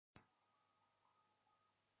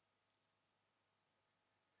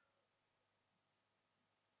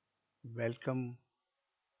Welcome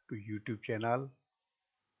to YouTube channel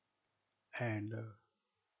and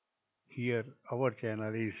here our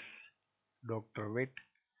channel is Dr. Vet.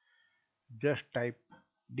 Just type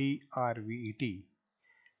DRVET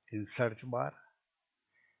in search bar,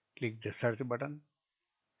 click the search button.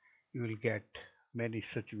 You will get many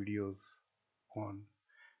such videos on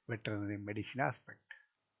veterinary medicine aspect.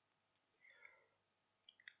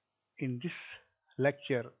 In this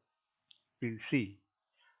lecture, we'll see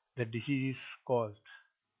the diseases caused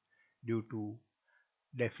due to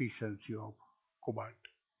deficiency of cobalt.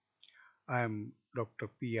 I am Dr.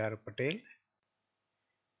 P.R. Patel,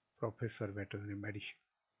 Professor Veterinary Medicine.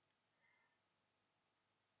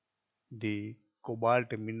 The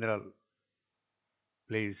cobalt mineral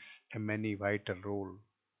plays a many vital role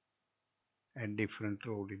and different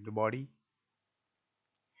role in the body.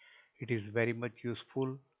 It is very much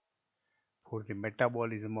useful for the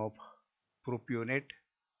metabolism of propionate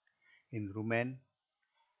in rumen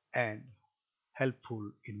and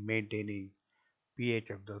helpful in maintaining pH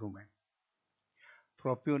of the rumen.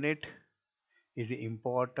 Propionate is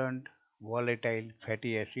important volatile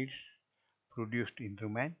fatty acids produced in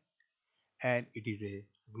rumen and it is a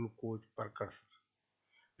glucose precursor.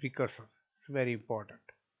 It's very important.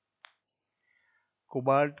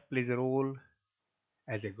 Cobalt plays a role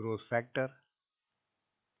as a growth factor.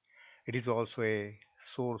 It is also a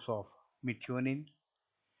source of methionine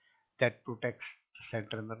that protects the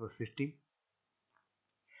central nervous system.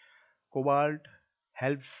 Cobalt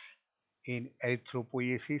helps in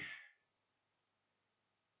erythropoiesis,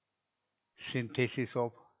 synthesis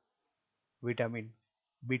of vitamin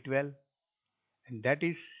B12, and that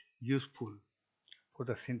is useful for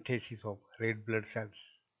the synthesis of red blood cells.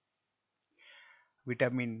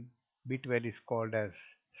 Vitamin B12 is called as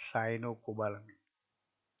cyanocobalamin,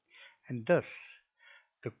 and thus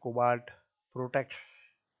the cobalt protects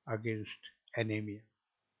against anemia.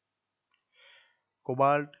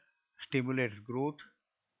 Cobalt stimulates growth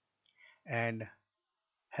and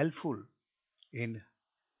helpful in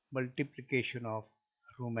multiplication of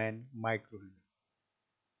rumen microorganisms.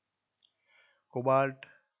 Cobalt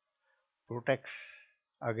protects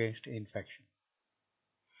against infection.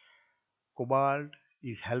 Cobalt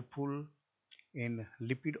is helpful in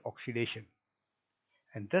lipid oxidation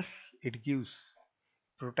and thus it gives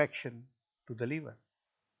protection to the liver.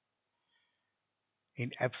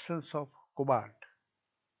 In absence of cobalt,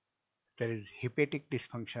 there is hepatic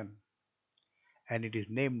dysfunction and it is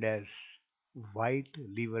named as white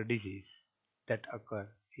liver disease that occur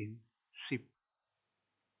in sheep.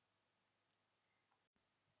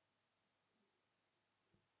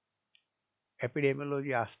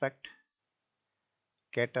 Epidemiology aspect,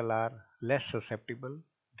 cattle are less susceptible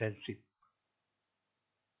than sheep.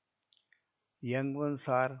 Young ones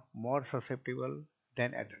are more susceptible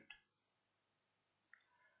than adult.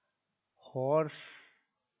 Horse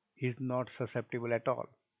is not susceptible at all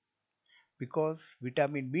because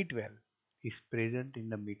vitamin B12 is present in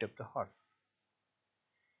the meat of the horse.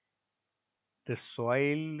 The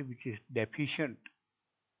soil which is deficient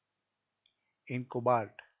in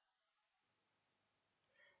cobalt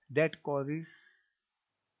that causes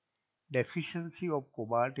deficiency of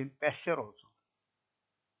cobalt in pasture also.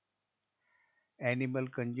 Animal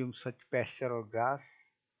consume such pasture or grass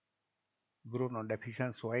grown on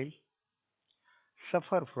deficient soil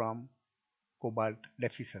suffer from cobalt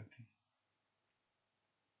deficiency.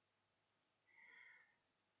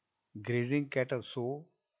 Grazing cattle show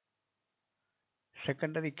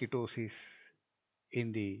secondary ketosis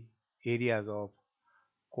in the areas of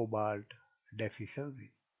cobalt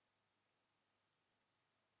deficiency.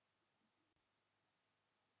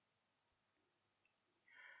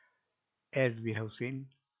 As we have seen,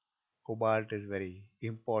 cobalt is very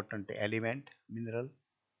important element, mineral,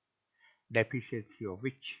 deficiency of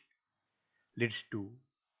which leads to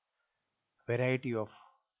variety of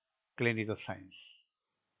clinical signs.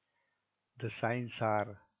 The signs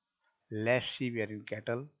are less severe in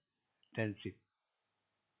cattle than sheep.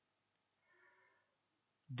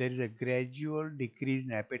 There is a gradual decrease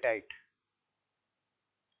in appetite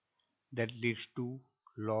that leads to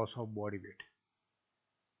loss of body weight.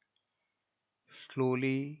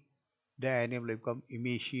 Slowly, the animal will become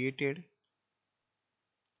emaciated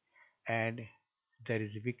and there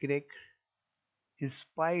is weakness in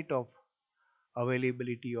spite of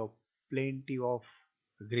availability of plenty of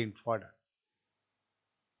green fodder.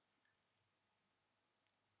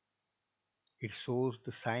 It shows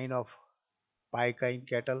the sign of pica in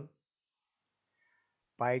cattle.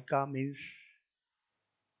 Pica means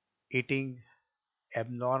eating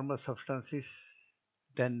abnormal substances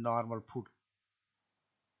than normal food.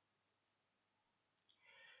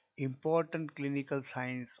 Important clinical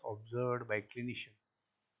signs observed by clinicians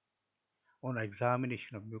on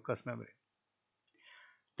examination of mucous membrane,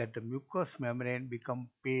 that the mucous membrane become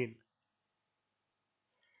pale.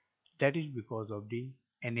 That is because of the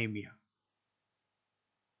anemia.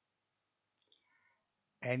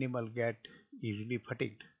 Animal get easily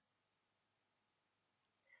fatigued.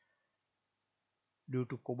 Due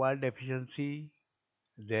to cobalt deficiency,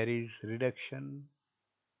 there is reduction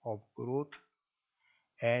of growth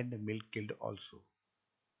and milk yield also.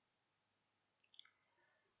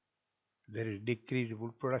 There is decreased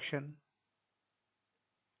wool production.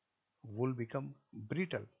 Wool become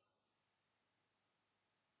brittle.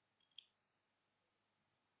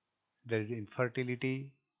 There is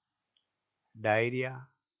infertility, diarrhea,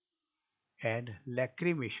 and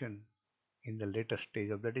lacrimation in the later stage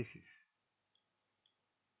of the disease.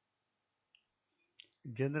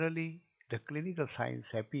 Generally, the clinical signs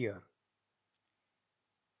appear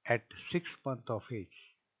at 6 months of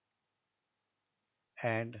age,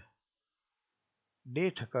 and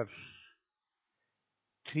death occurs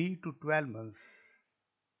 3 to 12 months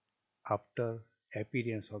after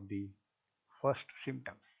appearance of the first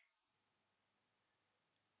symptoms.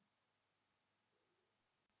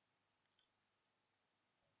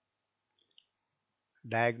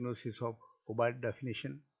 Diagnosis of cobalt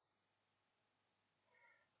definition: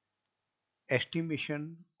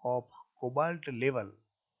 estimation of cobalt level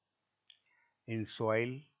in soil,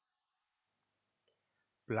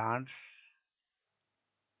 plants,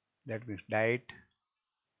 that means diet,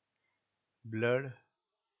 blood,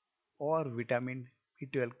 or vitamin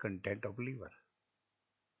B12 content of liver.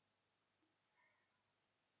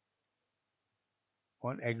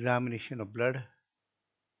 On examination of blood,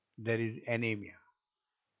 there is anemia.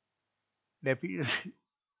 Deficiency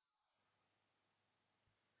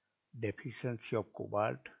Deficiency of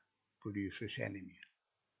cobalt produces anemia.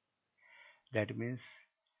 That means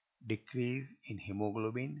decrease in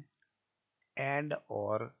hemoglobin and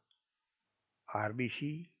or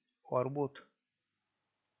RBC or both.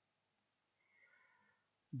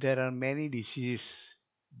 There are many diseases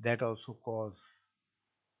that also cause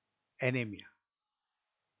anemia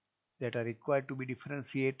that are required to be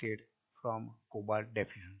differentiated from cobalt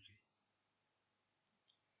deficiency.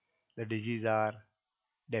 The diseases are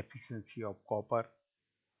deficiency of copper,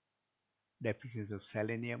 deficiency of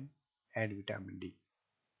selenium and vitamin D.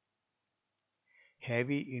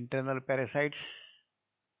 Heavy internal parasites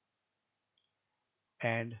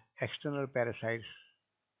and external parasites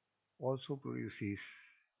also produces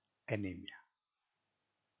anemia.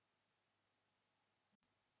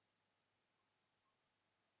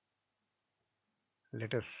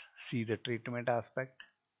 Let us see the treatment aspect.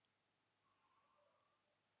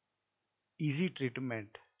 Easy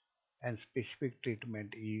treatment and specific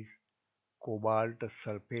treatment is cobalt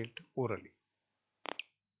sulfate orally.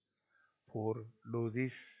 For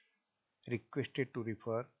doses requested to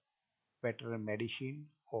refer veterinary medicine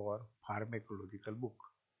or pharmacological book.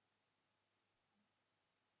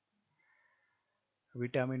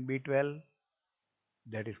 Vitamin B12,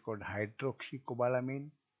 that is called hydroxycobalamin,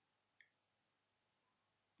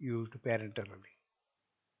 used parenterally,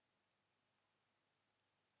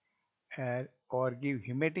 or give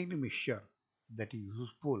hematinic mixture that is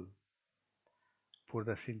useful for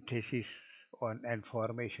the synthesis and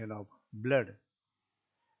formation of blood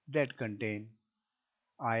that contain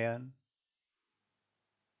iron,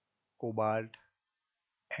 cobalt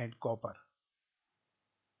and copper.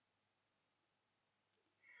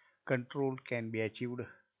 Control can be achieved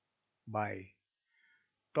by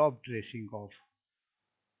top dressing of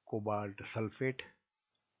cobalt sulfate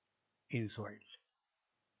in soil.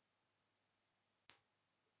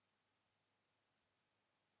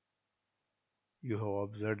 You have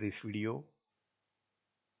observed this video.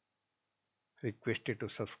 Requested to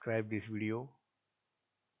subscribe this video.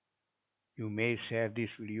 You may share this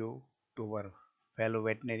video to our fellow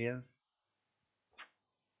veterinarians.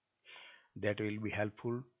 That will be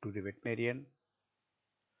helpful to the veterinarian,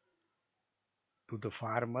 to the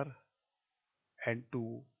farmer and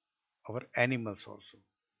to our animals also.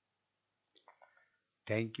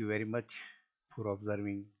 Thank you very much for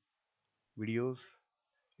observing videos.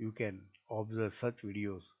 You can observe such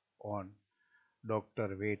videos on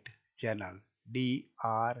Dr. Vet channel,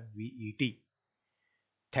 DRVET.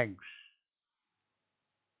 Thanks.